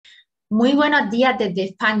Muy buenos días desde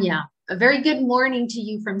España. A very good morning to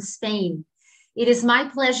you from Spain. It is my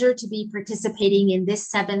pleasure to be participating in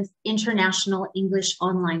this 7th International English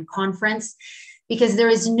Online Conference because there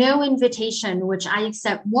is no invitation which I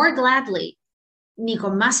accept more gladly, ni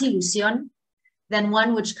con más ilusión, than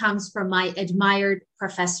one which comes from my admired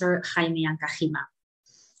Professor Jaime Ancajima.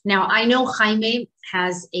 Now, I know Jaime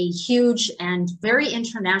has a huge and very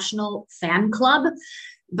international fan club,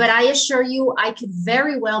 but I assure you I could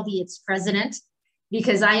very well be its president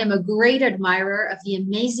because I am a great admirer of the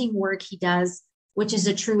amazing work he does, which is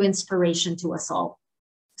a true inspiration to us all.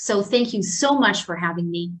 So thank you so much for having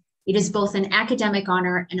me. It is both an academic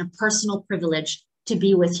honor and a personal privilege to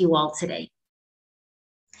be with you all today.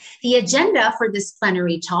 The agenda for this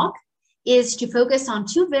plenary talk is to focus on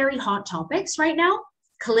two very hot topics right now,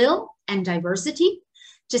 CLIL and diversity,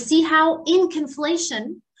 to see how in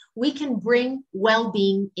conflation we can bring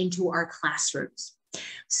well-being into our classrooms.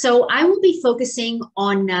 So I will be focusing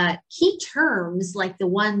on key terms like the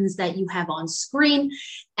ones that you have on screen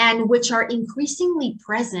and which are increasingly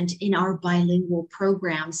present in our bilingual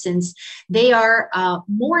program since they are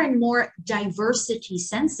more and more diversity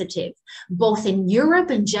sensitive, both in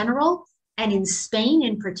Europe in general and in Spain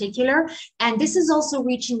in particular. And this is also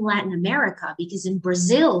reaching Latin America because in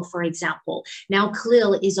Brazil, for example, now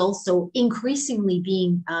CLIL is also increasingly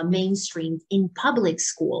being mainstreamed in public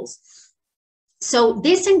schools. So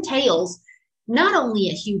this entails not only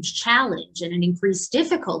a huge challenge and an increased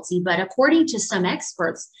difficulty, but according to some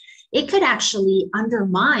experts, it could actually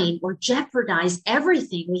undermine or jeopardize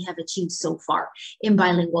everything we have achieved so far in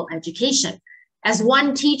bilingual education. As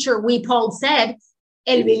one teacher we Paul said,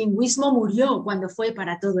 el bilingüismo murió cuando fue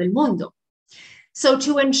para todo el mundo. So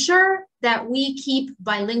to ensure that we keep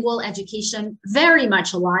bilingual education very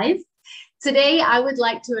much alive, today I would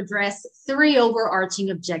like to address three overarching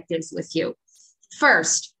objectives with you.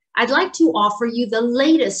 First, I'd like to offer you the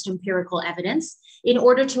latest empirical evidence in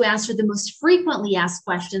order to answer the most frequently asked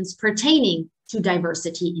questions pertaining to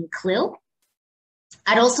diversity in CLIL.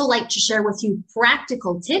 I'd also like to share with you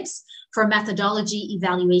practical tips for methodology,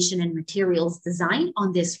 evaluation, and materials design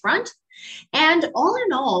on this front. And all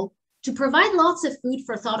in all, to provide lots of food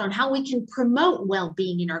for thought on how we can promote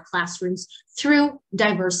well-being in our classrooms through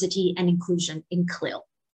diversity and inclusion in CLIL.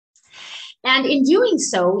 And in doing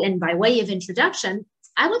so, and by way of introduction,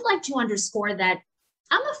 I would like to underscore that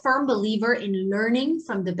I'm a firm believer in learning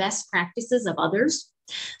from the best practices of others.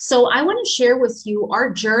 So I want to share with you our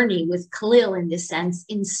journey with CLIL in this sense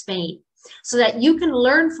in Spain, so that you can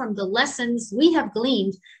learn from the lessons we have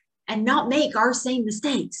gleaned and not make our same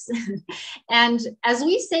mistakes. And as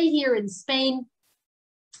we say here in Spain,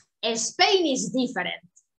 Spain is different.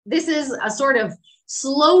 This is a sort of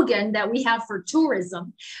slogan that we have for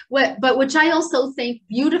tourism, but which I also think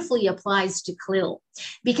beautifully applies to CLIL,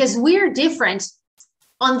 because we're different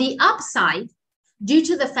on the upside due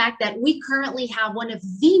to the fact that we currently have one of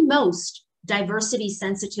the most diversity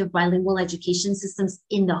sensitive bilingual education systems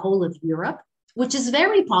in the whole of Europe, which is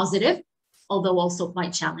very positive, although also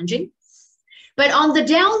quite challenging. But on the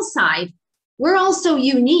downside, we're also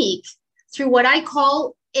unique through what I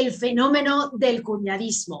call el fenómeno del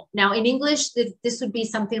cuñadismo. Now, in English, this would be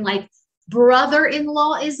something like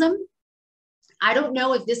brother-in-lawism. I don't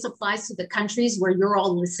know if this applies to the countries where you're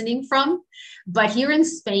all listening from, but here in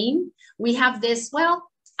Spain, we have this, well,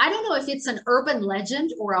 I don't know if it's an urban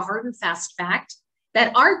legend or a hard and fast fact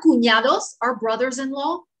that our cuñados, our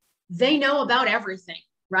brothers-in-law, they know about everything,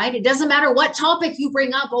 right? It doesn't matter what topic you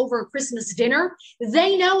bring up over Christmas dinner,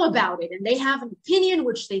 they know about it and they have an opinion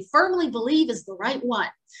which they firmly believe is the right one.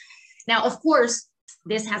 Now, of course,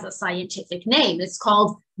 this has a scientific name. It's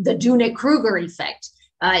called the Dunning-Kruger effect.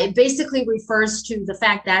 It basically refers to the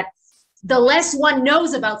fact that the less one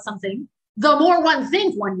knows about something, the more one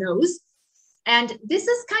thinks one knows. And this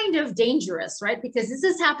is kind of dangerous, right? Because this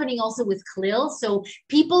is happening also with CLIL. So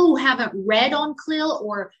people who haven't read on CLIL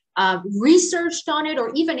or researched on it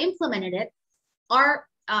or even implemented it are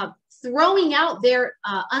throwing out their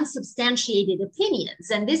unsubstantiated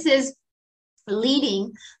opinions. And this is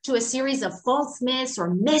leading to a series of false myths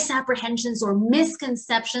or misapprehensions or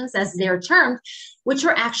misconceptions, as they're termed, which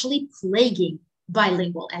are actually plaguing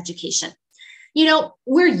bilingual education. You know,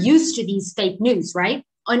 we're used to these fake news, right?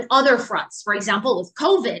 On other fronts, for example, with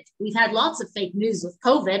COVID, we've had lots of fake news with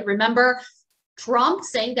COVID. Remember Trump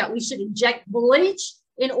saying that we should inject bleach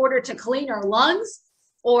in order to clean our lungs,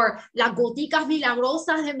 or las goticas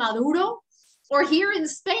milagrosas de Maduro. Or here in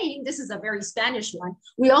Spain, this is a very Spanish one,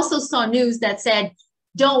 we also saw news that said,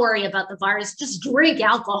 don't worry about the virus, just drink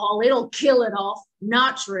alcohol, it'll kill it off.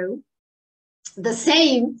 Not true. The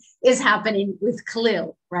same is happening with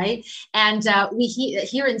CLIL, right? And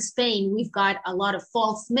here in Spain, we've got a lot of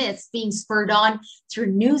false myths being spurred on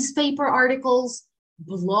through newspaper articles,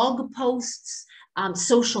 blog posts,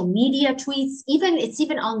 social media tweets, it's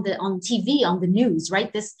even on TV, on the news,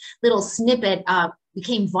 right? This little snippet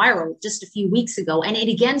became viral just a few weeks ago, and it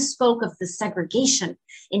again spoke of the segregation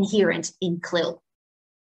inherent in CLIL.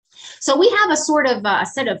 So we have a sort of a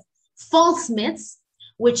set of false myths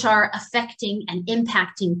which are affecting and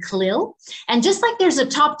impacting CLIL. And just like there's a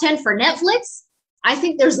top 10 for Netflix, I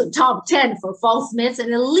think there's a top 10 for false myths,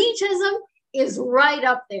 and elitism is right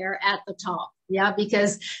up there at the top. Yeah,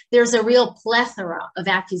 because there's a real plethora of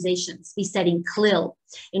accusations besetting CLIL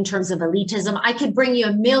in terms of elitism. I could bring you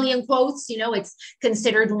a million quotes. You know, it's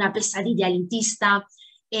considered una pesadilla elitista.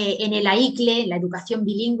 En el CLIL, la educación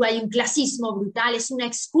bilingüe, hay un clasismo brutal, es una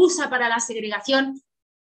excusa para la segregación.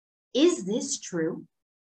 Is this true?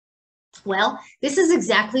 Well, this is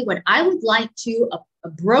exactly what I would like to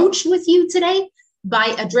broach with you today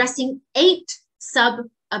by addressing 8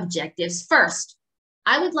 sub-objectives. First,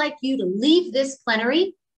 I would like you to leave this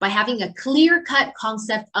plenary by having a clear-cut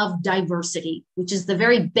concept of diversity, which is the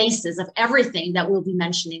very basis of everything that we'll be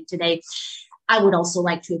mentioning today. I would also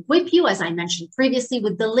like to equip you, as I mentioned previously,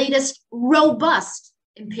 with the latest robust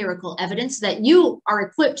empirical evidence so that you are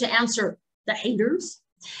equipped to answer the haters.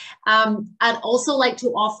 I'd also like to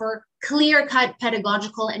offer clear-cut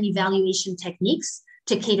pedagogical and evaluation techniques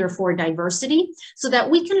to cater for diversity so that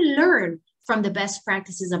we can learn from the best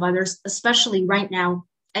practices of others, especially right now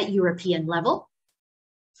at European level.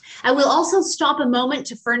 I will also stop a moment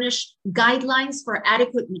to furnish guidelines for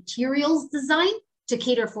adequate materials design to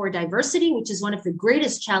cater for diversity, which is one of the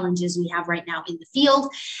greatest challenges we have right now in the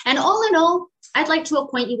field. And all in all, I'd like to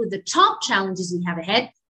acquaint you with the top challenges we have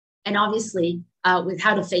ahead, and obviously with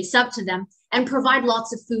how to face up to them, and provide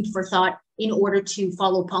lots of food for thought in order to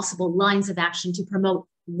follow possible lines of action to promote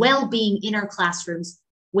well-being in our classrooms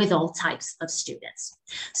with all types of students.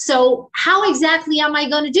 So how exactly am I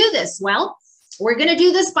going to do this? Well, we're going to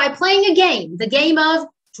do this by playing a game, the game of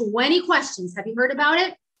 20 questions. Have you heard about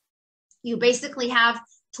it? You basically have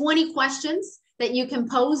 20 questions that you can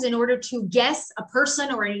pose in order to guess a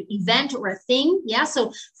person or an event or a thing. Yeah.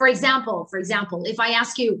 So for example, if I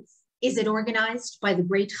ask you, is it organized by the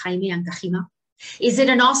great Jaime Ancajima? Is it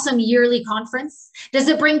an awesome yearly conference? Does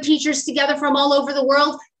it bring teachers together from all over the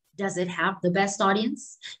world? Does it have the best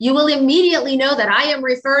audience? You will immediately know that I am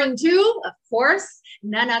referring to, of course,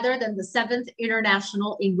 none other than the 7th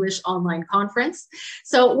International English Online Conference.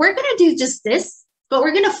 So we're going to do just this, but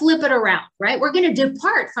we're going to flip it around, right? We're going to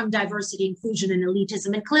depart from diversity, inclusion, and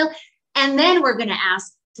elitism in CLIL, and then we're going to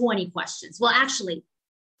ask 20 questions. Well, actually,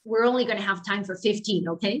 we're only going to have time for 15,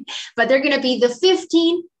 okay? But they're going to be the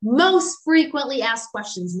 15 most frequently asked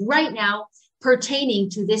questions right now pertaining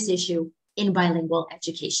to this issue in bilingual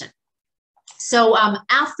education. So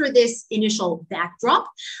after this initial backdrop,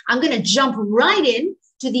 I'm going to jump right in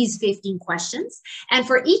to these 15 questions. And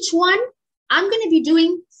for each one, I'm going to be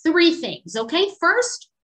doing 3 things, okay? First,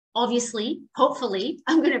 obviously, hopefully,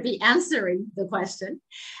 I'm going to be answering the question.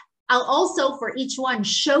 I'll also, for each one,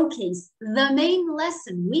 showcase the main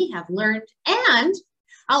lesson we have learned, and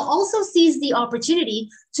I'll also seize the opportunity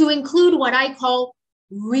to include what I call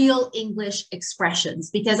real English expressions,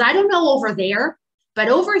 because I don't know over there, but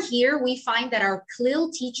over here, we find that our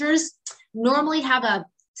CLIL teachers normally have a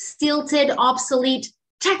stilted, obsolete,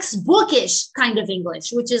 textbookish kind of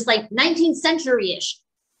English, which is like 19th century-ish,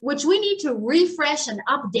 which we need to refresh and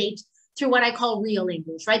update through what I call real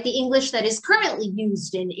English, right? The English that is currently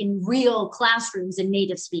used in real classrooms in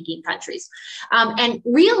native speaking countries. And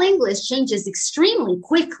real English changes extremely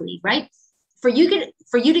quickly, right? For you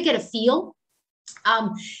to get a feel,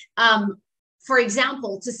 for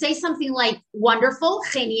example, to say something like wonderful,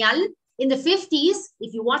 genial, in the 50s,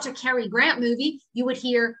 if you watch a Cary Grant movie, you would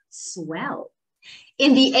hear swell.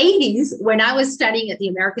 In the 80s, when I was studying at the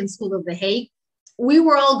American School of The Hague, we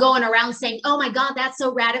were all going around saying, oh my God, that's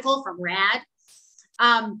so radical, from rad.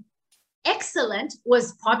 Excellent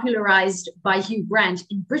was popularized by Hugh Grant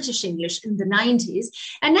in British English in the 90s.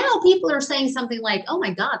 And now people are saying something like, oh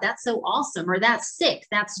my God, that's so awesome, or that's sick,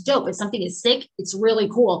 that's dope. If something is sick, it's really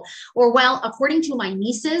cool. Or, well, according to my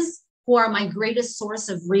nieces, who are my greatest source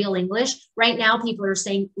of real English, right now people are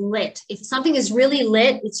saying lit. If something is really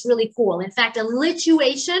lit, it's really cool. In fact, a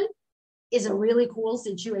lituation is a really cool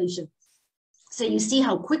situation. So you see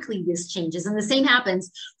how quickly this changes, and the same happens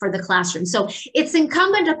for the classroom. So it's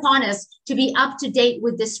incumbent upon us to be up to date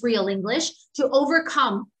with this real English, to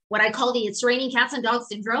overcome what I call the it's raining cats and dogs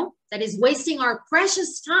syndrome, that is wasting our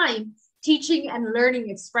precious time teaching and learning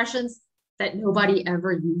expressions that nobody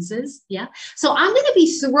ever uses. Yeah. So I'm going to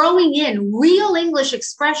be throwing in real English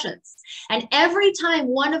expressions. And every time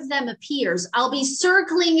one of them appears, I'll be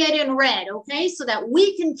circling it in red, okay? So that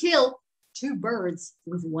we can kill two birds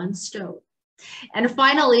with one stone. And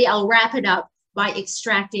finally, I'll wrap it up by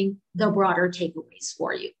extracting the broader takeaways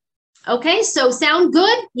for you. Okay, so sound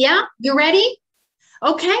good? Yeah, you ready?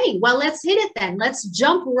 Okay, well, let's hit it then. Let's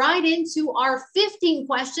jump right into our 15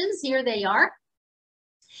 questions. Here they are.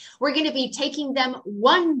 We're going to be taking them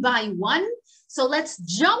one by one. So let's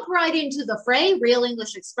jump right into the fray. Real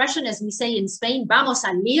English expression, as we say in Spain, vamos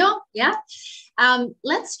al lío. Yeah.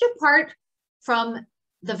 Let's depart from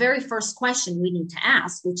the very first question we need to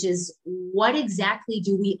ask, which is, what exactly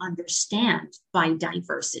do we understand by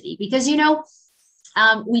diversity? Because, you know,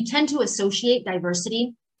 we tend to associate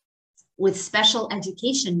diversity with special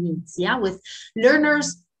education needs, yeah, with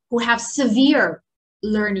learners who have severe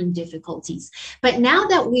learning difficulties. But now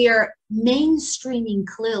that we are mainstreaming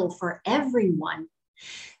CLIL for everyone,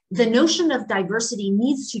 the notion of diversity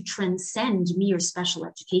needs to transcend mere special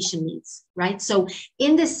education needs, right? So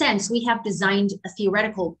in this sense, we have designed a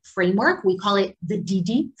theoretical framework. We call it the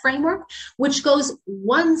DD framework, which goes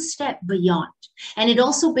one step beyond. And it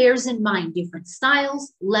also bears in mind different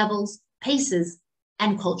styles, levels, paces,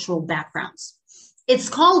 and cultural backgrounds. It's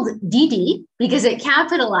called DD because it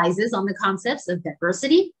capitalizes on the concepts of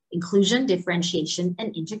diversity, inclusion, differentiation,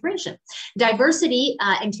 and integration. Diversity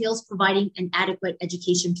entails providing an adequate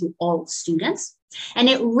education to all students, and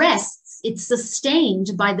it's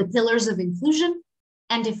sustained by the pillars of inclusion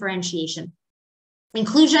and differentiation.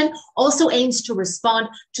 Inclusion also aims to respond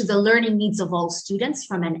to the learning needs of all students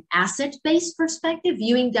from an asset-based perspective,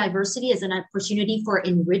 viewing diversity as an opportunity for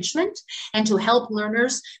enrichment and to help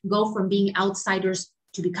learners go from being outsiders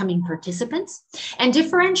to becoming participants. And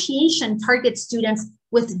differentiation targets students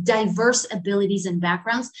with diverse abilities and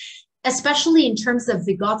backgrounds, especially in terms of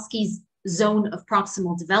Vygotsky's zone of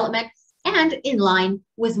proximal development and in line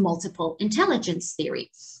with multiple intelligence theory.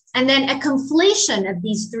 And then a conflation of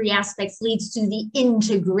these three aspects leads to the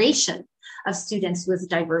integration of students with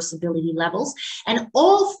diverse ability levels. And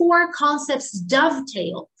all four concepts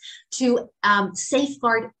dovetail to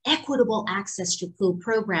safeguard equitable access to CLIL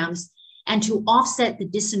programs and to offset the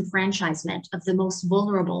disenfranchisement of the most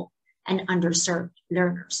vulnerable and underserved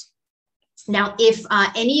learners. Now, if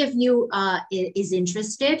any of you is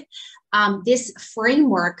interested, this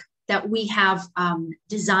framework that we have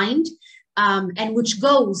designed and which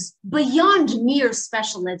goes beyond mere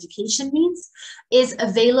special education needs is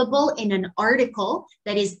available in an article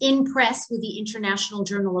that is in press with the International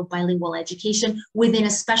Journal of Bilingual Education within a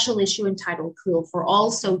special issue entitled CLIL for All.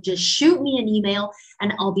 So just shoot me an email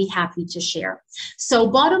and I'll be happy to share. So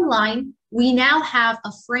bottom line, we now have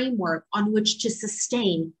a framework on which to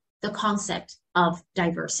sustain the concept of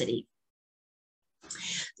diversity.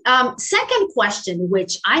 Second question,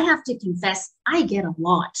 which I have to confess, I get a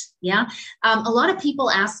lot, yeah? A lot of people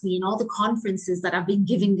ask me in all the conferences that I've been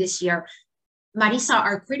giving this year, Marisa,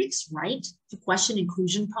 are critics right to question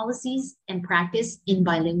inclusion policies and practice in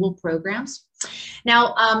bilingual programs?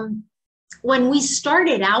 Now, when we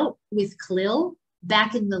started out with CLIL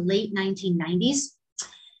back in the late 1990s,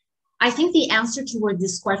 I think the answer to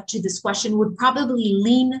this question would probably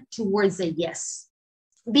lean towards a yes,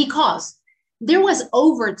 because there was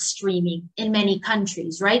overt streaming in many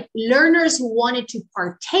countries, right? Learners who wanted to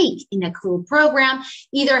partake in a CLIL program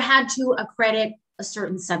either had to accredit a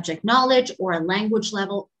certain subject knowledge or a language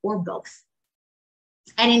level or both.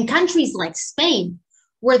 And in countries like Spain,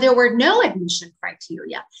 where there were no admission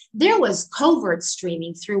criteria, there was covert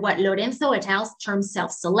streaming through what Lorenzo et al. Terms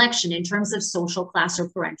self-selection in terms of social class or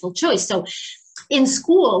parental choice. So in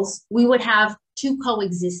schools, we would have two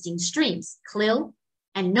coexisting streams, CLIL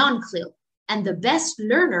and non-CLIL. And the best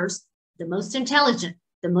learners, the most intelligent,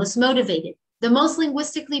 the most motivated, the most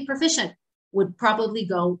linguistically proficient would probably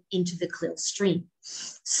go into the CLIL stream.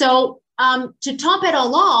 So to top it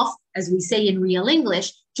all off, as we say in real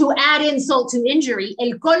English, to add insult to injury,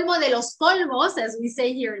 el colmo de los colmos, as we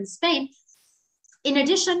say here in Spain, in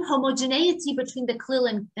addition, homogeneity between the CLIL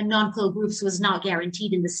and non-CLIL groups was not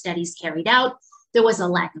guaranteed in the studies carried out. There was a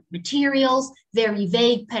lack of materials, very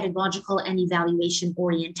vague pedagogical and evaluation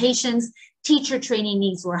orientations, teacher training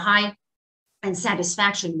needs were high, and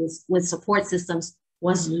satisfaction with support systems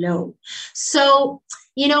was low. So,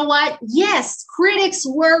 you know what? Yes, critics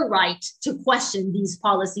were right to question these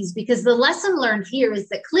policies because the lesson learned here is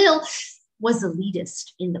that CLIL was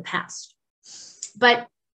elitist in the past. But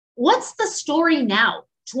what's the story now,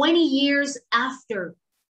 20 years after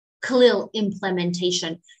CLIL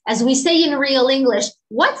implementation? As we say in real English,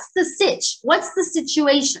 what's the sitch? What's the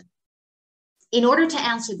situation? In order to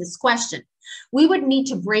answer this question, we would need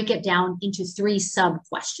to break it down into 3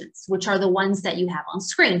 sub-questions, which are the ones that you have on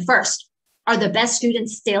screen. First, are the best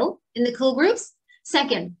students still in the CLIL groups?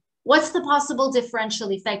 Second, what's the possible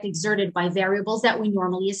differential effect exerted by variables that we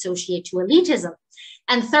normally associate to elitism?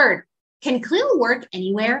 And third, can CLIL work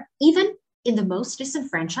anywhere, even in the most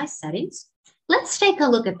disenfranchised settings? Let's take a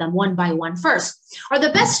look at them one by one. First, are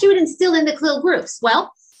the best students still in the CLIL groups?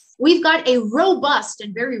 Well, we've got a robust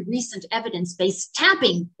and very recent evidence-based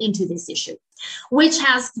tapping into this issue, which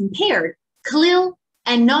has compared CLIL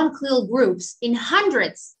and non-CLIL groups in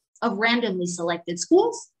hundreds of randomly selected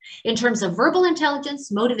schools in terms of verbal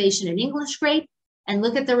intelligence, motivation, and English grade, and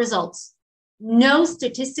look at the results. No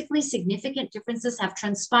statistically significant differences have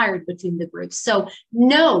transpired between the groups. So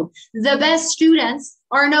no, the best students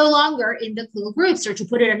are no longer in the CLIL groups, or to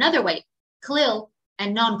put it another way, CLIL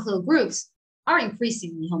and non-CLIL groups are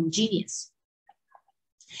increasingly homogeneous.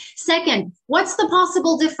 Second, what's the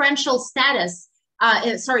possible differential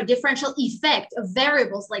differential effect of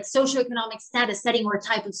variables like socioeconomic status, setting, or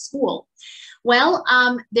type of school? Well,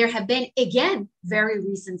 there have been, again, very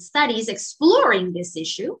recent studies exploring this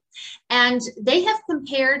issue, and they have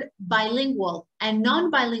compared bilingual and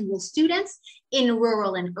non-bilingual students in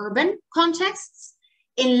rural and urban contexts,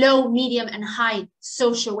 in low, medium, and high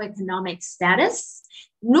socioeconomic status,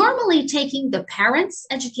 normally taking the parents'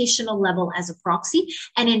 educational level as a proxy,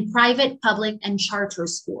 and in private, public, and charter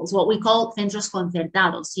schools, what we call centros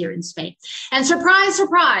concertados here in Spain. And surprise,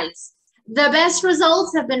 surprise, the best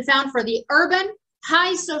results have been found for the urban,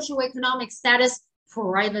 high socioeconomic status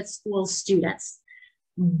private school students.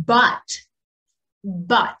 But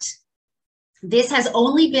this has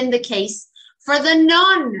only been the case for the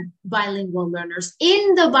non-bilingual learners.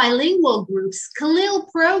 In the bilingual groups, CLIL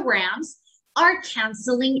programs are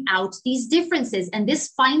canceling out these differences. And this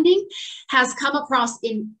finding has come across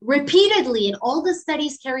repeatedly in all the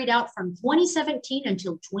studies carried out from 2017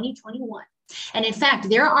 until 2021. And in fact,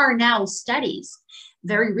 there are now studies,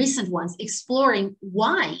 very recent ones, exploring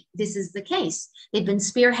why this is the case. They've been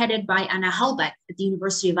spearheaded by Anna Halbach at the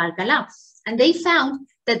University of Alcalá. And they found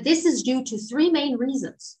that this is due to 3 main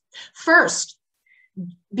reasons. First,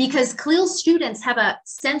 because CLIL students have a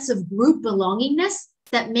sense of group belongingness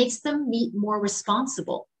that makes them more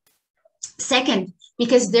responsible. Second,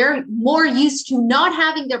 because they're more used to not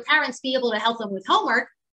having their parents be able to help them with homework,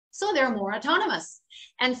 so they're more autonomous.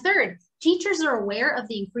 And third, teachers are aware of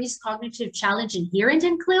the increased cognitive challenge inherent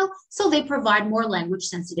in CLIL, so they provide more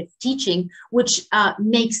language-sensitive teaching, which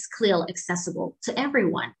makes CLIL accessible to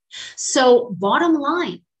everyone. So bottom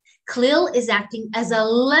line, CLIL is acting as a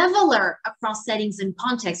leveler across settings and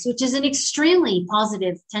contexts, which is an extremely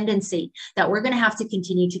positive tendency that we're going to have to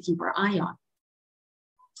continue to keep our eye on.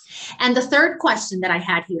 And the third question that I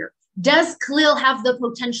had here, does CLIL have the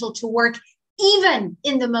potential to work even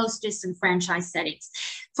in the most disenfranchised settings?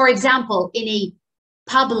 For example, in a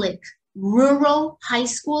public, rural high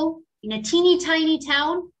school, in a teeny tiny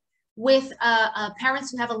town with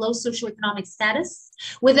parents who have a low socioeconomic status,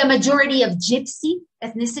 with a majority of gypsy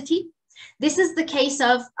ethnicity. This is the case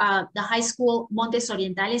of the high school Montes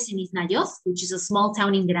Orientales in Isnayoz, which is a small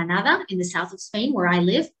town in Granada in the south of Spain where I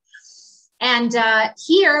live. And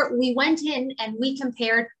here we went in and we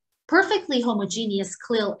compared perfectly homogeneous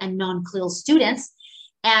CLIL and non-CLIL students,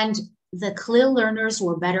 and the CLIL learners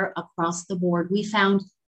were better across the board. We found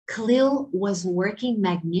CLIL was working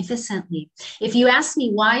magnificently. If you ask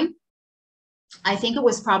me why, I think it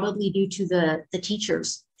was probably due to the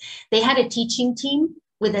teachers. They had a teaching team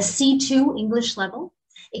with a C2 English level,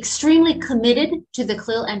 extremely committed to the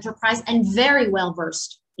CLIL enterprise and very well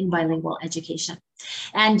versed in bilingual education.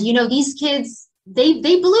 And you know, these kids, they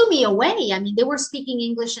blew me away. I mean, they were speaking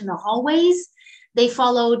English in the hallways. They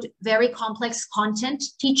followed very complex content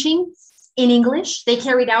teaching in English. They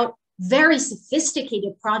carried out very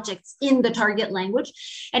sophisticated projects in the target language.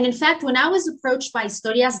 And in fact, when I was approached by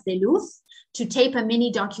Historias de Luz to tape a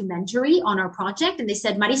mini documentary on our project, and they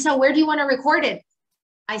said, Marisa, where do you want to record it?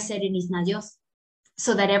 I said, in Isnayoz,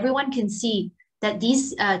 so that everyone can see that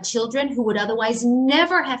these children who would otherwise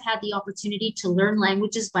never have had the opportunity to learn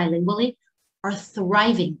languages bilingually are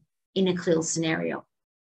thriving in a CLIL scenario.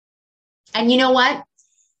 And you know what?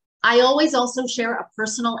 I always also share a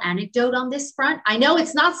personal anecdote on this front. I know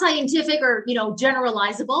it's not scientific or, you know,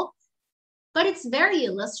 generalizable, but it's very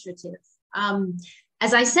illustrative.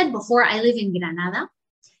 As I said before, I live in Granada,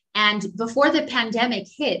 and before the pandemic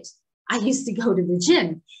hit, I used to go to the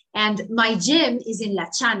gym, and my gym is in La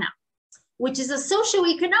Chana, which is a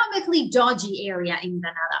socioeconomically dodgy area in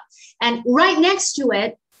Granada. And right next to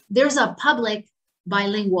it, there's a public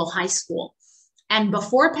bilingual high school. And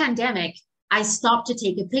before pandemic, I stopped to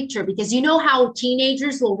take a picture because you know how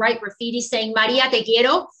teenagers will write graffiti saying, Maria, te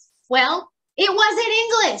quiero? Well, it was in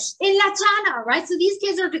English, in La Chana, right? So these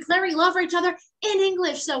kids are declaring love for each other in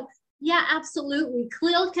English. So yeah, absolutely.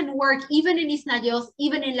 CLIL can work even in Isnayos,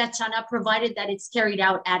 even in La Chana, provided that it's carried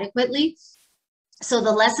out adequately. So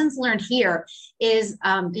the lessons learned here is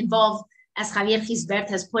involve, as Javier Gisbert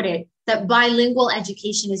has put it, that bilingual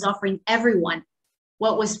education is offering everyone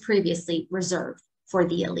what was previously reserved for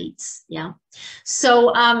the elites. Yeah.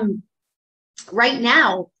 So right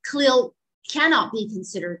now, CLIL cannot be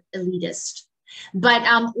considered elitist. But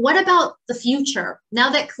what about the future? Now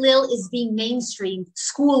that CLIL is being mainstreamed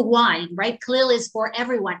school-wide, right? CLIL is for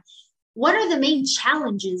everyone. What are the main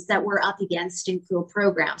challenges that we're up against in CLIL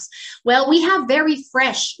programs? Well, we have very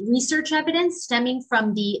fresh research evidence stemming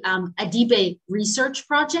from the ADIBE research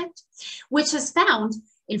project, which has found,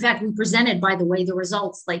 in fact, we presented, by the way, the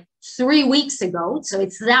results like 3 weeks ago, so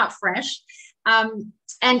it's that fresh.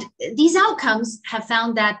 And these outcomes have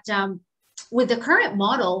found that with the current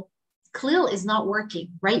model, CLIL is not working,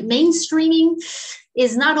 right? Mainstreaming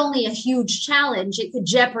is not only a huge challenge, it could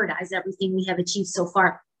jeopardize everything we have achieved so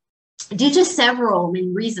far due to several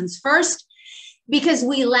main reasons. First, because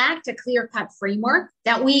we lacked a clear-cut framework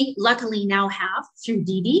that we luckily now have through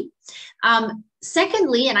DD.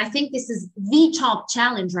 Secondly, and I think this is the top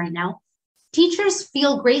challenge right now, teachers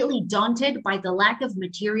feel greatly daunted by the lack of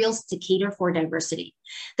materials to cater for diversity.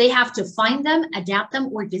 They have to find them, adapt them,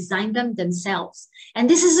 or design them themselves. And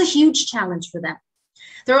this is a huge challenge for them.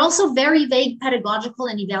 There are also very vague pedagogical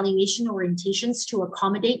and evaluation orientations to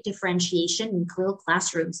accommodate differentiation in CLIL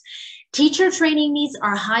classrooms. Teacher training needs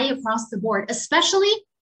are high across the board, especially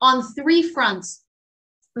on 3 fronts: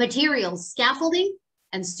 materials, scaffolding,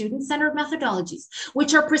 and student-centered methodologies,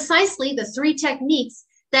 which are precisely the 3 techniques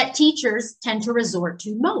that teachers tend to resort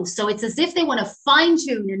to most. So it's as if they want to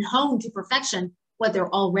fine-tune and hone to perfection what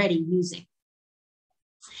they're already using.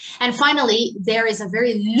 And finally, there is a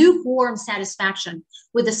very lukewarm satisfaction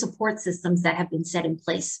with the support systems that have been set in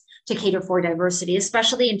place to cater for diversity,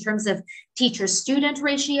 especially in terms of teacher-student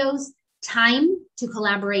ratios, time to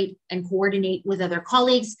collaborate and coordinate with other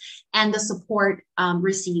colleagues, and the support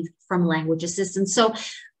received from language assistants. So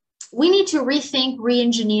we need to rethink,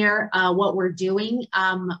 re-engineer what we're doing.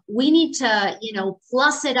 We need to,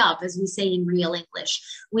 plus it up, as we say in real English.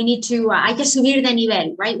 We need to, hay que subir de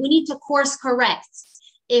nivel, right? We need to course correct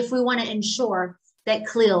if we want to ensure that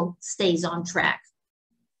CLIL stays on track.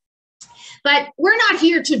 But we're not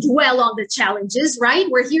here to dwell on the challenges, right?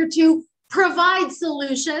 We're here to provide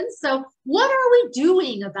solutions. So what are we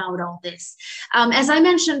doing about all this? As I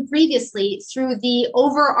mentioned previously, through the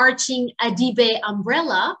overarching ADIBE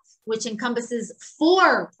umbrella, which encompasses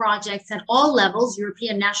 4 projects at all levels,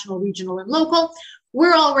 European, national, regional, and local,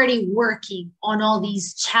 we're already working on all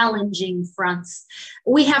these challenging fronts.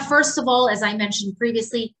 We have, first of all, as I mentioned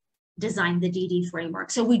previously, designed the DD framework.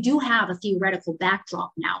 So we do have a theoretical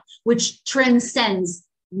backdrop now, which transcends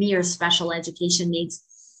mere special education needs.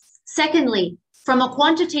 Secondly, from a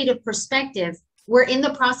quantitative perspective, we're in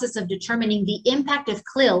the process of determining the impact of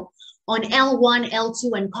CLIL on L1,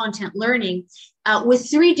 L2, and content learning with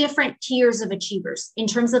 3 different tiers of achievers in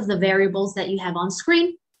terms of the variables that you have on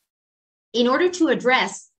screen, in order to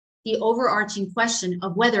address the overarching question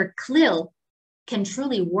of whether CLIL can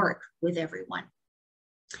truly work with everyone.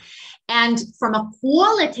 And from a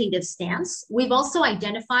qualitative stance, we've also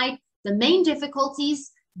identified the main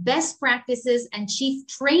difficulties, best practices, and chief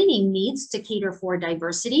training needs to cater for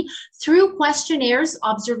diversity through questionnaires,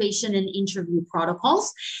 observation, and interview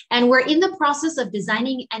protocols. And we're in the process of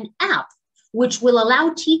designing an app which will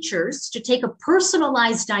allow teachers to take a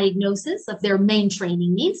personalized diagnosis of their main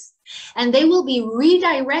training needs, and they will be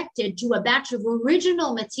redirected to a batch of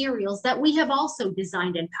original materials that we have also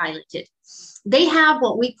designed and piloted. They have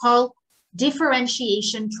what we call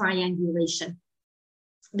differentiation triangulation,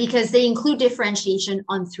 because they include differentiation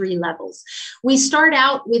on 3 levels. We start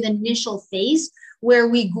out with an initial phase where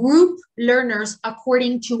we group learners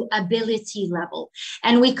according to ability level,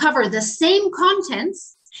 and we cover the same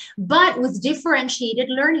contents, but with differentiated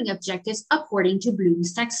learning objectives according to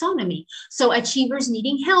Bloom's taxonomy. So achievers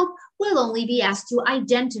needing help will only be asked to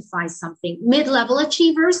identify something. Mid-level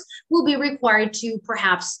achievers will be required to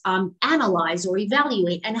perhaps analyze or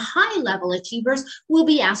evaluate, and high-level achievers will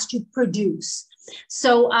be asked to produce.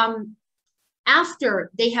 So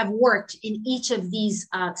after they have worked in each of these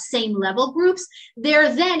same level groups,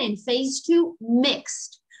 they're then in phase 2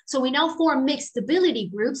 mixed. So we now form mixed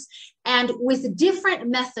ability groups, and with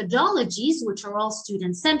different methodologies, which are all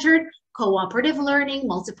student-centered, cooperative learning,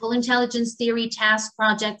 multiple intelligence theory, task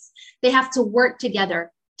projects, they have to work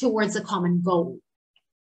together towards a common goal.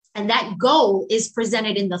 And that goal is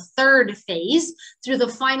presented in the third phase through the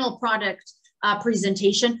final product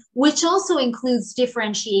presentation, which also includes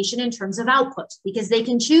differentiation in terms of output, because they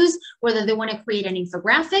can choose whether they want to create an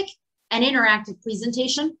infographic, an interactive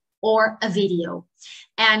presentation, or a video.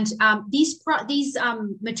 And these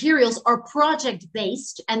materials are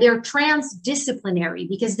project-based, and they're transdisciplinary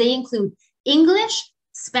because they include English,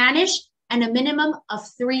 Spanish, and a minimum of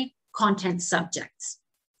 3 content subjects.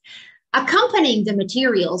 Accompanying the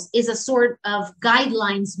materials is a sort of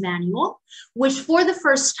guidelines manual, which for the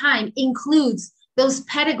first time includes those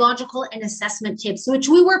pedagogical and assessment tips, which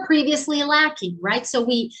we were previously lacking, right? So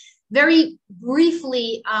we very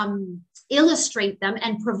briefly illustrate them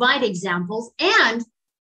and provide examples. And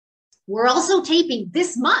we're also taping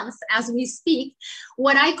this month, as we speak,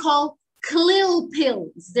 what I call CLIL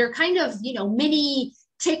pills. They're kind of, mini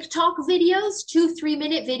TikTok videos,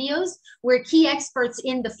 2-3-minute videos, where key experts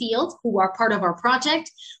in the field who are part of our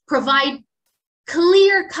project provide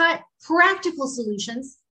clear-cut practical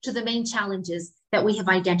solutions to the main challenges that we have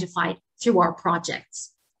identified through our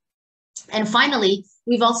projects. And finally,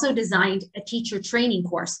 we've also designed a teacher training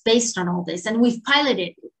course based on all this, and we've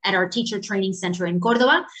piloted at our teacher training center in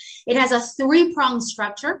Córdoba. It has a 3-pronged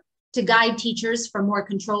structure to guide teachers from more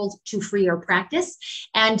controlled to freer practice.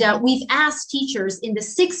 And we've asked teachers in the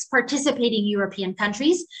 6 participating European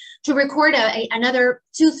countries to record another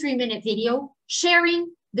 2-3-minute video sharing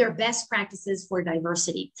their best practices for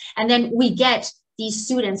diversity. And then we get these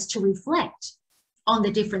students to reflect on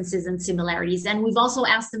the differences and similarities. And we've also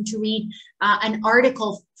asked them to read an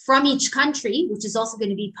article from each country, which is also going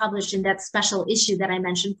to be published in that special issue that I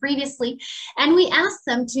mentioned previously. And we asked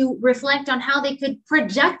them to reflect on how they could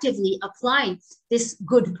productively apply this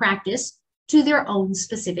good practice to their own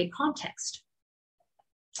specific context.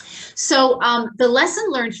 So the lesson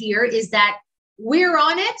learned here is that we're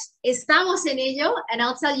on it, estamos en ello, and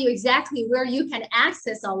I'll tell you exactly where you can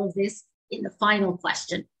access all of this in the final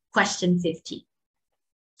question, question 15.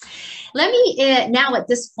 Let me now at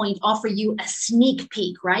this point offer you a sneak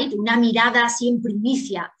peek, right? Una mirada así en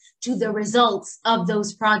primicia to the results of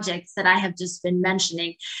those projects that I have just been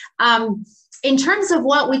mentioning. In terms of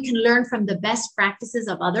what we can learn from the best practices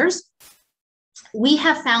of others, we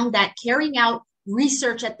have found that carrying out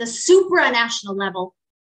research at the supranational level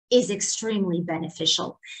is extremely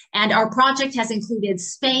beneficial. And our project has included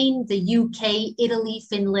Spain, the UK, Italy,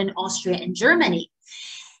 Finland, Austria, and Germany.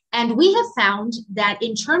 And we have found that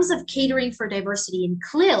in terms of catering for diversity in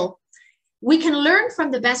CLIL, we can learn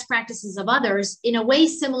from the best practices of others in a way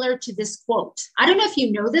similar to this quote. I don't know if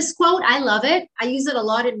you know this quote. I love it. I use it a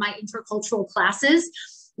lot in my intercultural classes.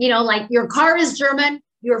 Like your car is German,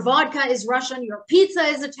 your vodka is Russian, your pizza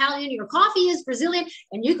is Italian, your coffee is Brazilian,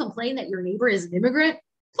 and you complain that your neighbor is an immigrant.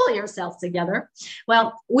 Pull yourself together.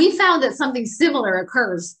 Well, we found that something similar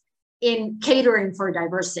occurs in catering for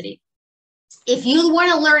diversity. If you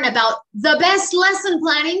want to learn about the best lesson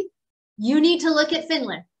planning, you need to look at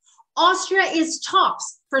Finland. Austria is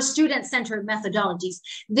tops for student-centered methodologies.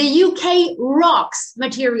 The UK rocks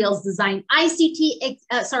materials design.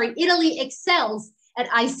 Italy excels at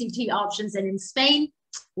ICT options. And in Spain,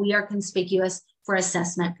 we are conspicuous for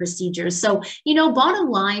assessment procedures. So, bottom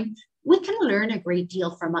line, we can learn a great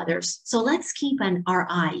deal from others. So let's keep our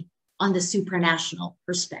eye on the supranational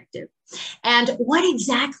perspective. And what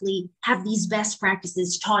exactly have these best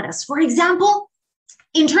practices taught us? For example,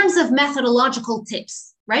 in terms of methodological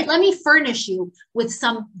tips, right? Let me furnish you with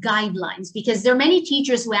some guidelines, because there are many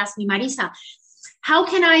teachers who ask me, Marisa, how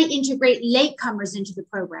can I integrate latecomers into the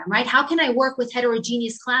program, right? How can I work with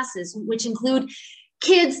heterogeneous classes, which include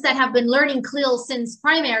kids that have been learning CLIL since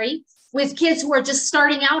primary with kids who are just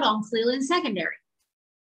starting out on CLIL in secondary?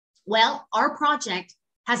 Well, our project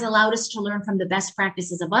has allowed us to learn from the best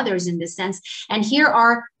practices of others in this sense. And here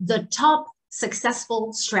are the top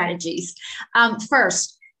successful strategies.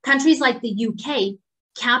 First, countries like the UK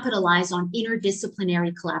capitalize on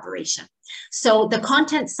interdisciplinary collaboration. So the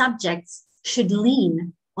content subjects should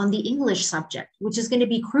lean on the English subject, which is going to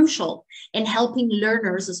be crucial in helping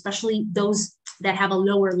learners, especially those that have a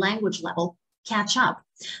lower language level, catch up.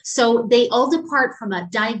 So they all depart from a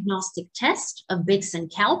diagnostic test of BICS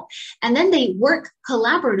and CALP, and then they work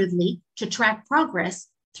collaboratively to track progress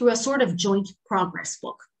through a sort of joint progress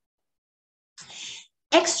book.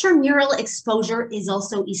 Extramural exposure is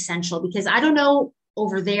also essential, because I don't know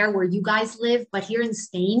over there where you guys live, but here in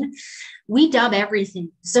Spain, we dub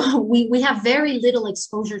everything. So we have very little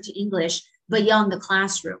exposure to English beyond the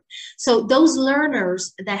classroom. So those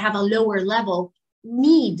learners that have a lower level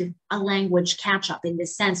need a language catch-up in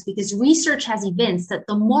this sense, because research has evinced that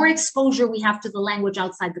the more exposure we have to the language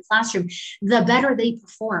outside the classroom, the better they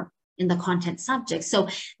perform in the content subject. So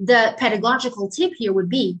the pedagogical tip here would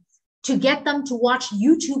be to get them to watch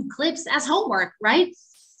YouTube clips as homework, right?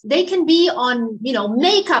 They can be on,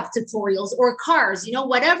 makeup tutorials or cars,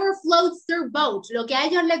 whatever floats their boat, lo que a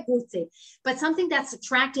ellos les guste, but something that's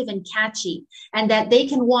attractive and catchy and that they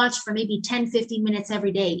can watch for maybe 10, 15 minutes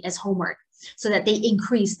every day as homework so that they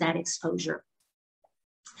increase that exposure.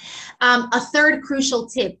 A third crucial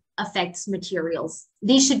tip affects materials.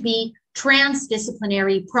 These should be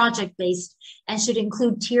transdisciplinary, project-based, and should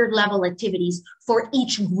include tiered level activities for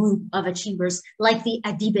each group of achievers, like the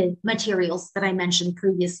ADIBE materials that I mentioned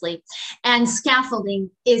previously. And scaffolding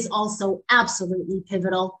is also absolutely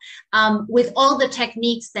pivotal. With all the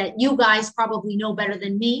techniques that you guys probably know better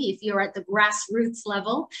than me, if you're at the grassroots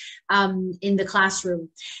level in the classroom.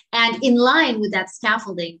 And in line with that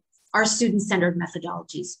scaffolding are student-centered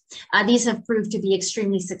methodologies. These have proved to be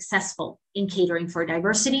extremely successful in catering for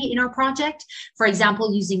diversity in our project. For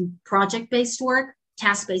example, using project-based work,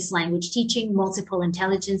 task-based language teaching, multiple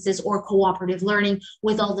intelligences, or cooperative learning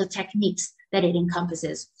with all the techniques that it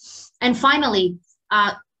encompasses. And finally,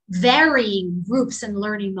 varying groups and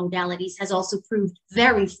learning modalities has also proved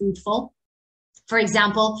very fruitful. For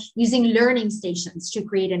example, using learning stations to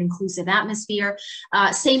create an inclusive atmosphere,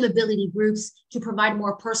 same ability groups to provide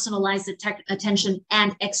more personalized attention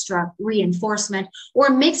and extra reinforcement, or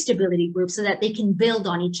mixed ability groups so that they can build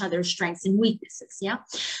on each other's strengths and weaknesses, yeah?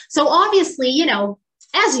 So obviously,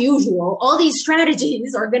 as usual, all these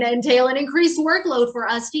strategies are gonna entail an increased workload for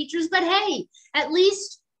us teachers, but hey, at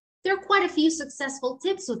least there are quite a few successful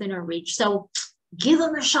tips within our reach. So give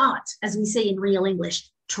them a shot, as we say in real English,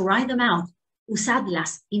 try them out.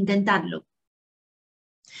 Usadlas, intentadlo.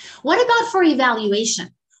 What about for evaluation?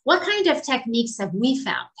 What kind of techniques have we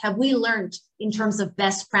found, have we learned in terms of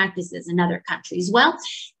best practices in other countries? Well,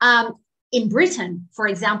 in Britain, for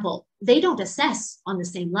example, they don't assess on the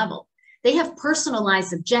same level. They have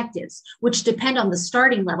personalized objectives, which depend on the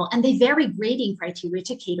starting level, and they vary grading criteria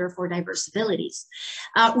to cater for diverse abilities.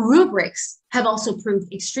 Rubrics have also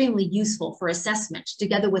proved extremely useful for assessment,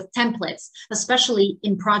 together with templates, especially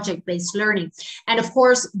in project-based learning. And of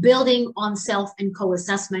course, building on self and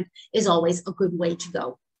co-assessment is always a good way to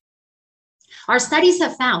go. Our studies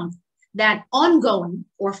have found that ongoing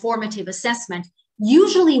or formative assessment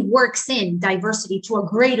usually works in diversity to a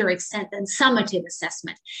greater extent than summative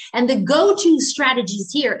assessment. And the go-to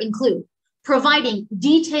strategies here include providing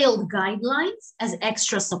detailed guidelines as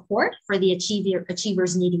extra support for the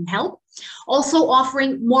achievers needing help, also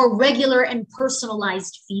offering more regular and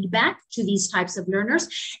personalized feedback to these types of learners,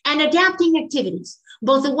 and adapting activities,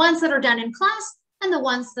 both the ones that are done in class and the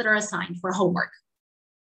ones that are assigned for homework.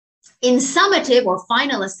 In summative or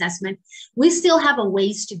final assessment, we still have a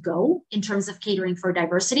ways to go in terms of catering for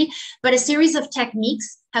diversity, but a series of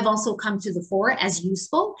techniques have also come to the fore as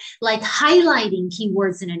useful, like highlighting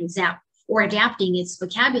keywords in an exam or adapting its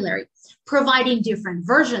vocabulary, providing different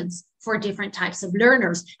versions for different types of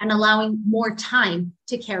learners, and allowing more time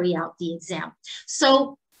to carry out the exam.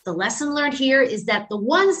 So the lesson learned here is that the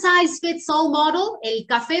one-size-fits-all model, el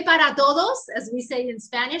café para todos, as we say in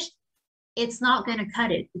Spanish, it's not going to cut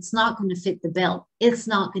it. It's not going to fit the bill. It's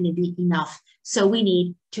not going to be enough. So we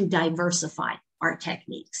need to diversify our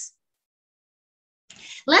techniques.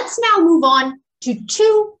 Let's now move on to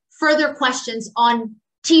two further questions on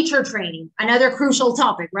teacher training, another crucial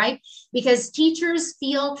topic, right? Because teachers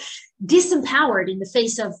feel disempowered in the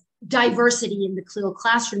face of diversity in the CLIL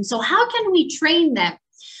classroom. So how can we train them?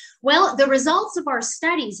 Well, the results of our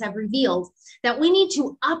studies have revealed that we need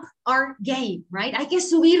to up our game, right? Hay que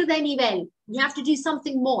subir de nivel. We have to do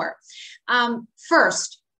something more.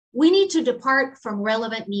 First, we need to depart from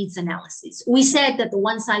relevant needs analyses. We said that the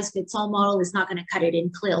one-size-fits-all model is not going to cut it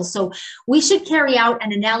in CLIL. So we should carry out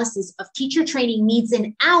an analysis of teacher training needs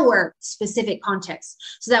in our specific context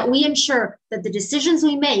so that we ensure that the decisions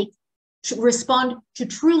we make respond to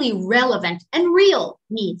truly relevant and real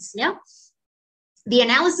needs, yeah? The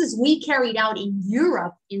analysis we carried out in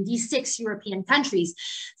Europe, in these 6 European countries,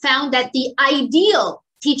 found that the ideal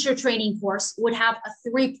teacher training course would have a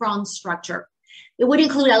 3-pronged structure. It would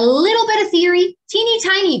include a little bit of theory, teeny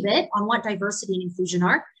tiny bit on what diversity and inclusion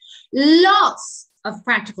are, lots of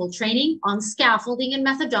practical training on scaffolding and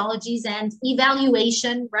methodologies and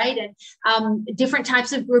evaluation, right? And different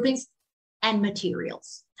types of groupings, and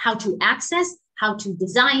materials, how to access, how to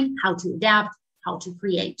design, how to adapt, how to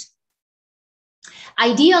create.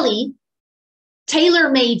 Ideally,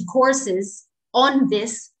 tailor-made courses on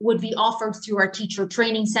this would be offered through our teacher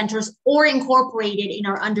training centers or incorporated in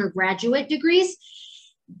our undergraduate degrees.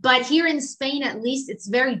 But here in Spain, at least, it's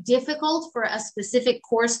very difficult for a specific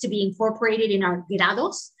course to be incorporated in our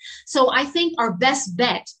grados. So I think our best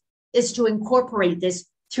bet is to incorporate this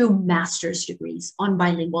through master's degrees on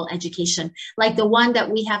bilingual education, like the one that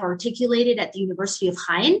we have articulated at the University of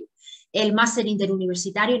Jáen, el Máster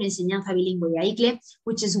Interuniversitario en Enseñanza Bilingüe y AICLE,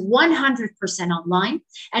 which is 100% online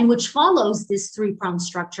and which follows this three-pronged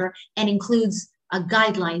structure and includes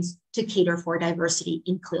guidelines to cater for diversity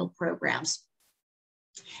in CLIL programs.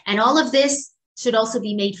 And all of this should also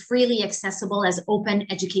be made freely accessible as open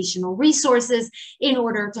educational resources in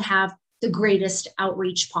order to have the greatest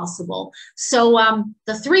outreach possible. So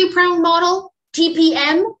the three-pronged model,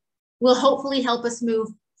 TPM, will hopefully help us move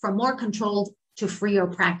from more controlled to freer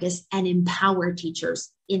practice and empower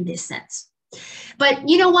teachers in this sense. But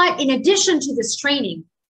you know what? In addition to this training,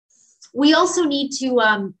 we also need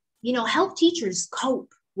to help teachers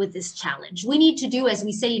cope with this challenge. We need to do, as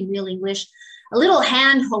we say in real English, a little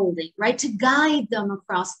hand-holding, right, to guide them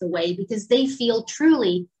across the way because they feel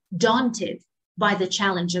truly daunted by the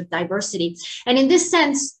challenge of diversity. And in this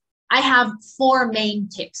sense, I have 4 main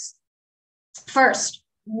tips. First,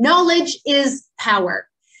 knowledge is power.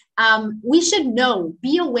 We should know,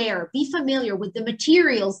 be aware, be familiar with the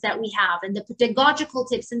materials that we have and the pedagogical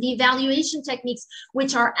tips and the evaluation techniques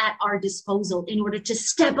which are at our disposal in order to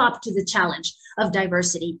step up to the challenge of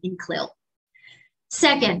diversity in CLIL.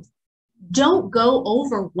 Second, don't go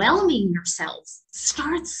overwhelming yourselves.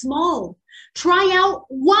 Start small. Try out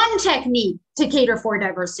one technique to cater for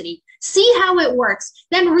diversity. See how it works,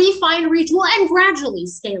 then refine, retool, and gradually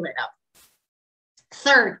scale it up.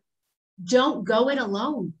 Third, don't go it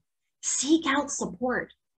alone. Seek out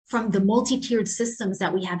support from the multi-tiered systems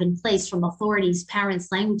that we have in place from authorities,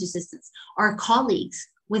 parents, language assistants, our colleagues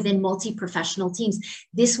within multi-professional teams.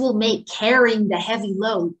 This will make carrying the heavy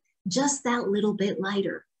load just that little bit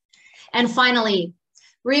lighter. And finally,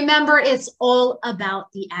 remember, it's all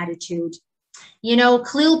about the attitude. You know,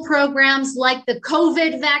 CLIL programs like the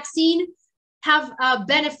COVID vaccine have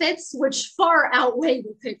benefits which far outweigh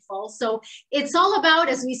the pitfalls. So it's all about,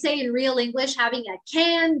 as we say in real English, having a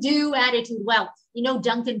can-do attitude. Well, you know,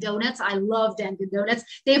 Dunkin' Donuts, I love Dunkin' Donuts.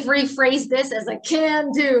 They've rephrased this as a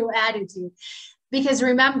can-do attitude. Because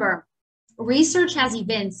remember, research has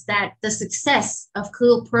evinced that the success of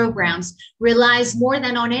CLIL programs relies more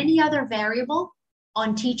than on any other variable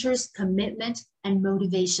on teachers' commitment and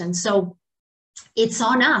motivation. So it's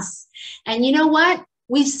on us. And you know what?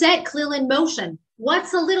 We've set CLIL in motion.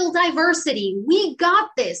 What's a little diversity? We got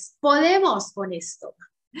this. Podemos con esto.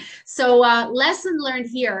 So lesson learned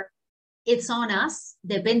here, it's on us.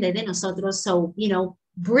 Depende de nosotros. So, you know,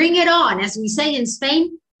 bring it on. As we say in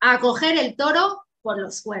Spain, a coger el toro por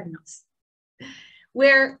los cuernos.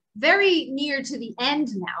 We're very near to the end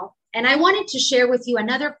now. And I wanted to share with you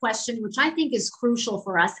another question, which I think is crucial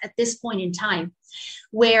for us at this point in time,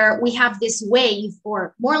 where we have this wave,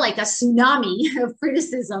 or more like a tsunami of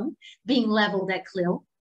criticism being leveled at CLIL.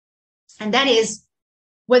 And that is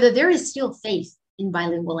whether there is still faith in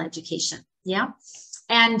bilingual education. Yeah.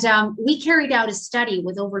 And we carried out a study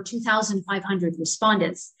with over 2,500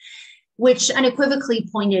 respondents, which unequivocally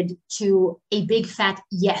pointed to a big fat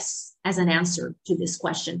yes as an answer to this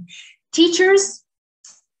question. Teachers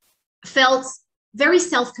felt very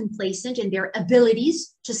self-complacent in their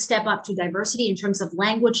abilities to step up to diversity in terms of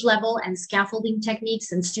language level and scaffolding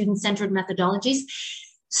techniques and student-centered methodologies.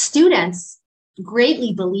 Students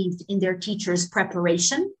greatly believed in their teachers'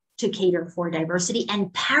 preparation to cater for diversity,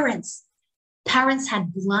 and parents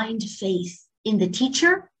had blind faith in the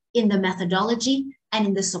teacher, in the methodology, and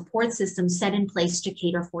in the support system set in place to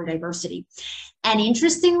cater for diversity. And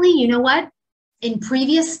interestingly, you know what? In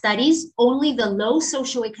previous studies, only the low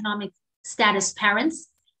socioeconomic status parents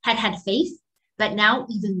had faith, but now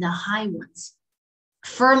even the high ones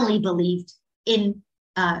firmly believed in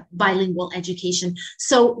bilingual education.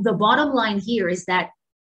 So the bottom line here is that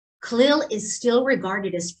CLIL is still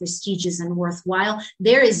regarded as prestigious and worthwhile.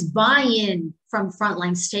 There is buy-in from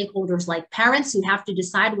frontline stakeholders like parents who have to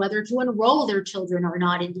decide whether to enroll their children or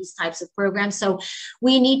not in these types of programs. So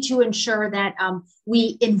we need to ensure that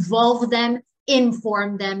we involve them,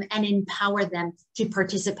 inform them, and empower them to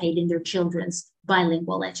participate in their children's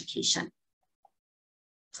bilingual education.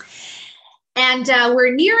 And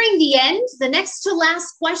we're nearing the end. The next to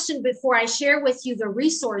last question before I share with you the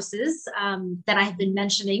resources that I've been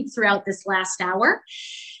mentioning throughout this last hour.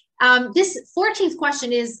 This 14th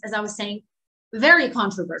question is, as I was saying, very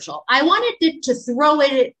controversial. I wanted to throw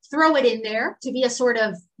it in there to be a sort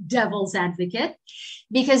of devil's advocate,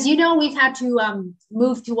 because, you know, we've had to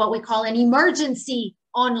move to what we call an emergency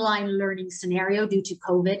online learning scenario due to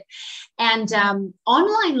COVID. And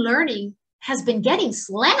online learning has been getting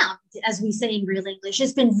slammed, as we say in real English.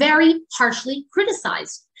 It's been very harshly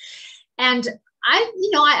criticized. And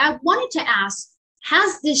I wanted to ask,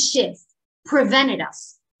 has this shift prevented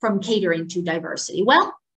us from catering to diversity?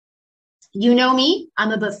 Well, you know me,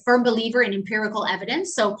 I'm a firm believer in empirical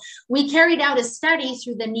evidence. So we carried out a study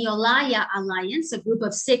through the Neolaya Alliance, a group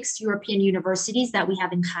of 6 European universities that we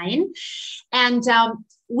have in Jáen. And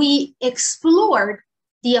we explored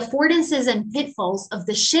the affordances and pitfalls of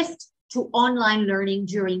the shift to online learning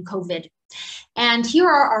during COVID. And here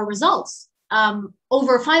are our results.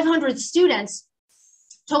 Over 500 students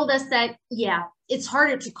told us that, yeah, it's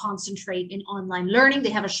harder to concentrate in online learning. They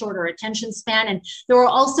have a shorter attention span. And there are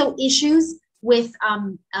also issues with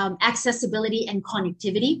accessibility and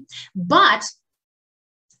connectivity. But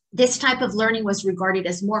this type of learning was regarded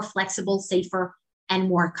as more flexible, safer, and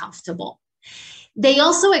more comfortable. They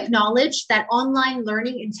also acknowledged that online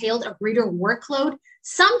learning entailed a greater workload,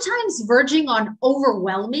 sometimes verging on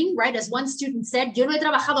overwhelming, right? As one student said, yo no he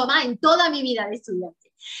trabajado más en toda mi vida de estudiante.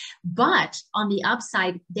 But on the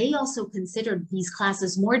upside, they also considered these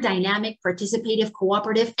classes more dynamic, participative,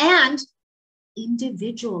 cooperative, and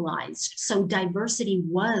individualized. So diversity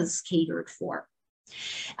was catered for.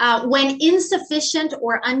 When insufficient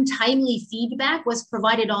or untimely feedback was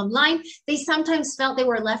provided online, they sometimes felt they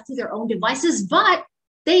were left to their own devices, but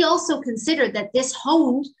they also considered that this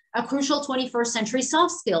honed a crucial 21st century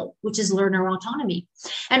soft skill, which is learner autonomy.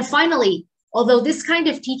 And finally, although this kind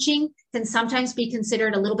of teaching can sometimes be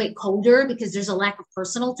considered a little bit colder because there's a lack of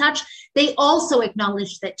personal touch, they also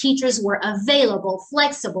acknowledged that teachers were available,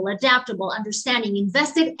 flexible, adaptable, understanding,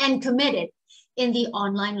 invested, and committed in the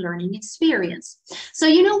online learning experience. So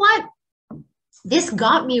you know what? This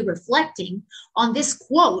got me reflecting on this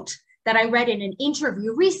quote that I read in an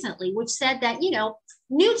interview recently, which said that, you know,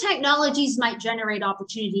 new technologies might generate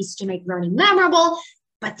opportunities to make learning memorable,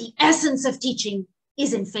 but the essence of teaching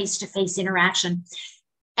is in face-to-face interaction.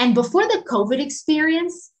 And before the COVID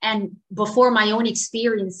experience and before my own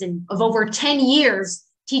experience of over 10 years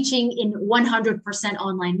teaching in 100%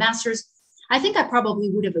 online masters, I think I probably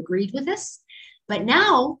would have agreed with this. But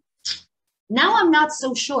now I'm not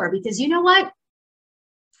so sure, because you know what?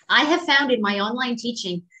 I have found in my online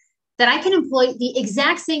teaching that I can employ the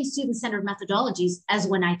exact same student-centered methodologies as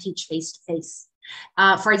when I teach face-to-face.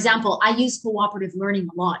 For example, I use cooperative learning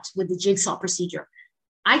a lot with the jigsaw procedure.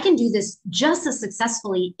 I can do this just as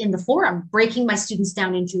successfully in the forum, breaking my students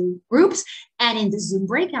down into groups, and in the Zoom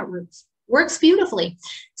breakout rooms. Works beautifully.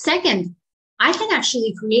 Second, I can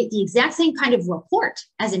actually create the exact same kind of rapport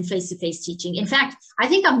as in face-to-face teaching. In fact, I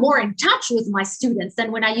think I'm more in touch with my students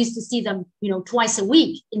than when I used to see them, you know, twice a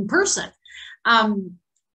week in person.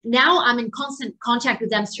 Now I'm in constant contact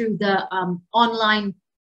with them through the online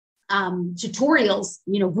tutorials,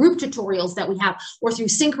 you know, group tutorials that we have, or through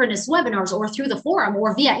synchronous webinars, or through the forum,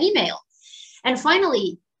 or via email. And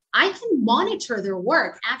finally, I can monitor their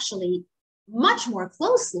work actually much more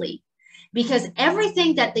closely, because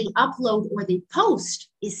everything that they upload or they post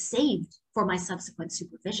is saved for my subsequent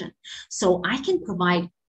supervision. So I can provide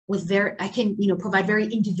provide very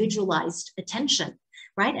individualized attention,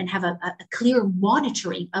 right? And have a clear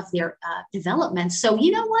monitoring of their development. So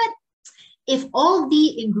you know what? If all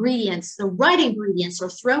the ingredients, the right ingredients, are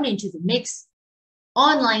thrown into the mix,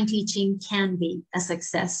 online teaching can be a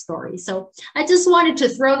success story. So I just wanted to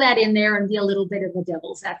throw that in there and be a little bit of a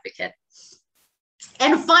devil's advocate.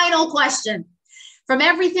 And final question, from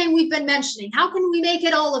everything we've been mentioning, how can we make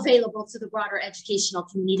it all available to the broader educational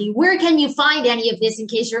community? Where can you find any of this in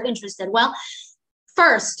case you're interested? Well,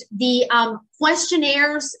 first, the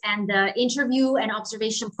questionnaires and the interview and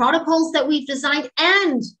observation protocols that we've designed,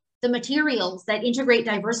 and the materials that integrate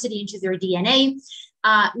diversity into their DNA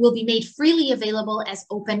will be made freely available as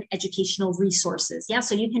open educational resources. Yeah,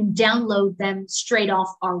 so you can download them straight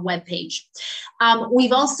off our webpage.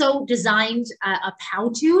 We've also designed a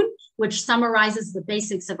Powtoon, which summarizes the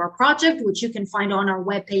basics of our project, which you can find on our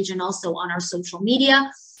webpage and also on our social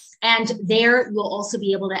media. And there you'll also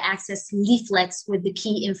be able to access leaflets with the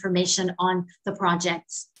key information on the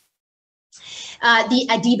projects. The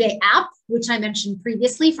Adibe app, which I mentioned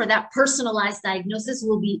previously, for that personalized diagnosis,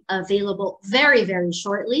 will be available very, very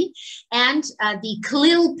shortly. And the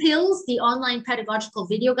CLIL pills, the online pedagogical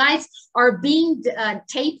video guides, are being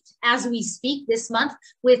taped as we speak this month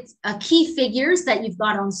with key figures that you've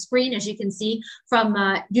got on screen, as you can see, from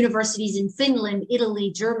universities in Finland,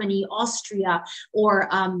 Italy, Germany, Austria, or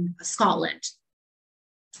Scotland.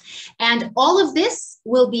 And all of this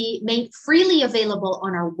will be made freely available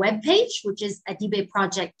on our webpage, which is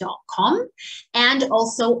adibeproject.com, and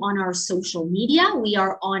also on our social media. We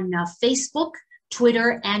are on Facebook,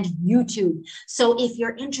 Twitter, and YouTube. So if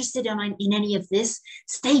you're interested in any of this,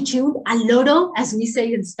 stay tuned, al loro, as we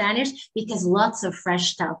say in Spanish, because lots of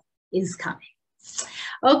fresh stuff is coming.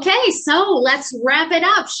 Okay, so let's wrap it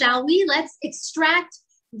up, shall we? Let's extract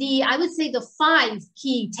I would say the 5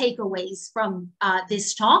 key takeaways from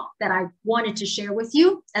this talk that I wanted to share with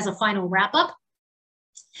you as a final wrap up.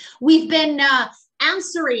 We've been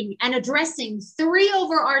answering and addressing 3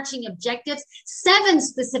 overarching objectives, 7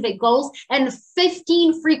 specific goals, and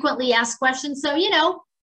 15 frequently asked questions. So,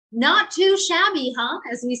 not too shabby, huh?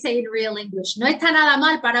 As we say in real English. No está nada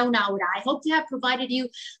mal para una hora. I hope to have provided you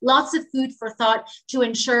lots of food for thought to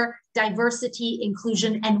ensure diversity,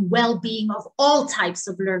 inclusion, and well-being of all types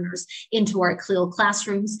of learners into our CLIL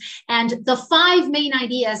classrooms. And the 5 main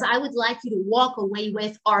ideas I would like you to walk away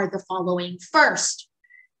with are the following. First,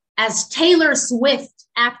 as Taylor Swift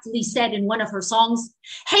aptly said in one of her songs,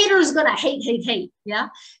 haters gonna hate, hate, hate, yeah?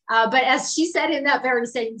 But as she said in that very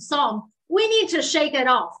same song, we need to shake it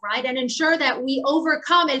off, right? And ensure that we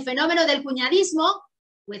overcome el fenómeno del cuñadismo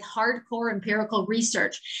with hardcore empirical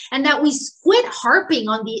research, and that we quit harping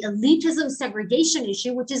on the elitism segregation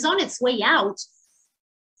issue, which is on its way out,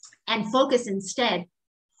 and focus instead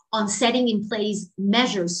on setting in place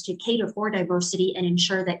measures to cater for diversity and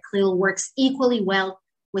ensure that CLIL works equally well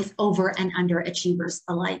with over and underachievers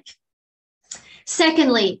alike.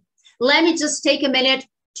 Secondly, let me just take a minute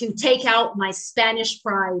to take out my Spanish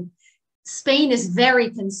pride. Spain is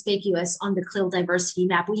very conspicuous on the CLIL diversity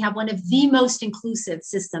map. We have one of the most inclusive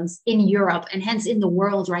systems in Europe and hence in the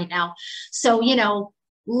world right now. So,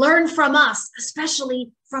 learn from us,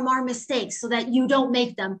 especially from our mistakes, so that you don't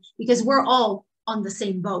make them, because we're all on the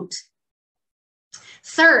same boat.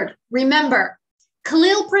 Third, remember,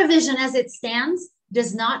 CLIL provision as it stands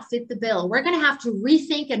does not fit the bill. We're going to have to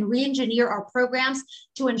rethink and re-engineer our programs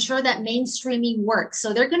to ensure that mainstreaming works.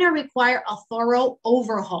 So they're going to require a thorough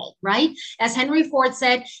overhaul, right? As Henry Ford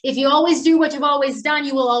said, if you always do what you've always done,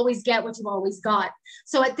 you will always get what you've always got.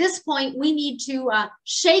 So at this point, we need to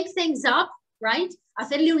shake things up, right?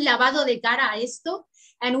 Hacerle un lavado de cara a esto.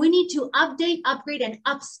 And we need to update, upgrade, and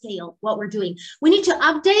upscale what we're doing. We need to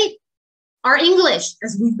update our English,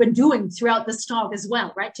 as we've been doing throughout this talk as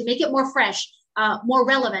well, right? To make it more fresh, more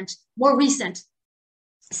relevant, more recent.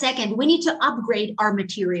 Second, we need to upgrade our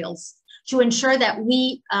materials to ensure that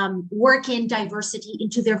we work in diversity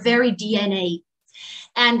into their very DNA.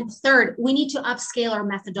 And third, we need to upscale our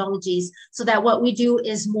methodologies so that what we do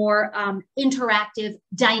is more interactive,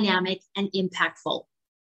 dynamic, and impactful.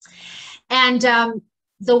 And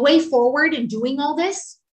the way forward in doing all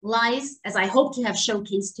this lies, as I hope to have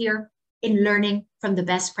showcased here, in learning from the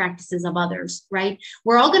best practices of others, right?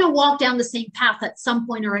 We're all going to walk down the same path at some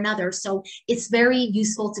point or another. So it's very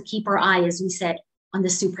useful to keep our eye, as we said, on the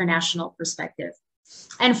supranational perspective.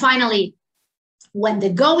 And finally, when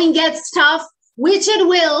the going gets tough, which it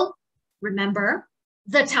will, remember,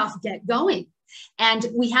 the tough get going. And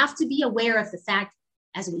we have to be aware of the fact,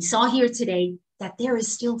 as we saw here today, that there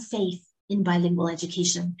is still faith in bilingual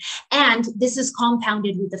education. And this is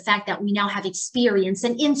compounded with the fact that we now have experience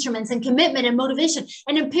and instruments and commitment and motivation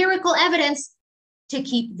and empirical evidence to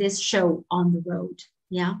keep this show on the road.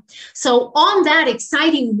 Yeah. So on that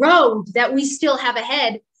exciting road that we still have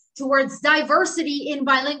ahead towards diversity in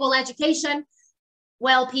bilingual education,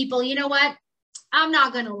 well, people, you know what? I'm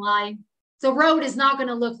not going to lie. The road is not going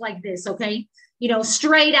to look like this, okay?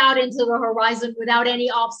 Straight out into the horizon without any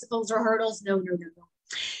obstacles or hurdles. No, no, no, no.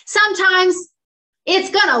 Sometimes it's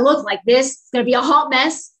gonna look like this. It's gonna be a hot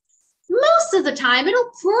mess. Most of the time,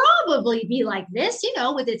 it'll probably be like this,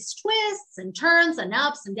 with its twists and turns and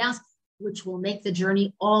ups and downs, which will make the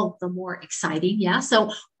journey all the more exciting. Yeah.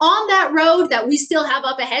 So on that road that we still have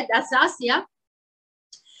up ahead, that's us. Yeah.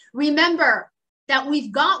 Remember that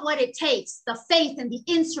we've got what it takes, the faith and the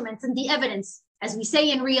instruments and the evidence, as we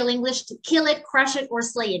say in real English, to kill it, crush it, or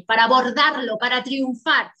slay it, para abordarlo, para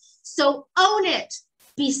triunfar. So own it.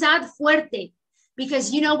 Pisad fuerte,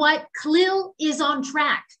 because you know what? CLIL is on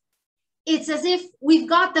track. It's as if we've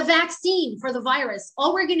got the vaccine for the virus.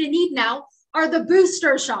 All we're going to need now are the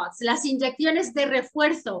booster shots, las inyecciones de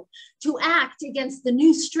refuerzo, to act against the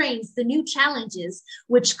new strains, the new challenges,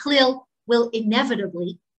 which CLIL will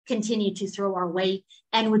inevitably continue to throw our way,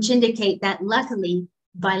 and which indicate that luckily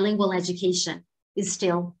bilingual education is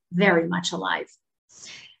still very much alive.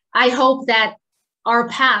 I hope that our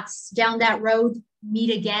paths down that road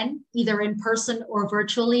meet again, either in person or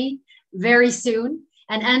virtually, very soon.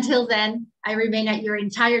 And until then, I remain at your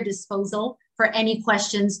entire disposal for any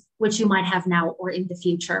questions which you might have now or in the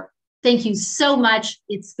future. Thank you so much.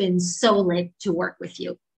 It's been so lit to work with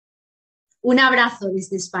you. Un abrazo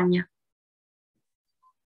desde España.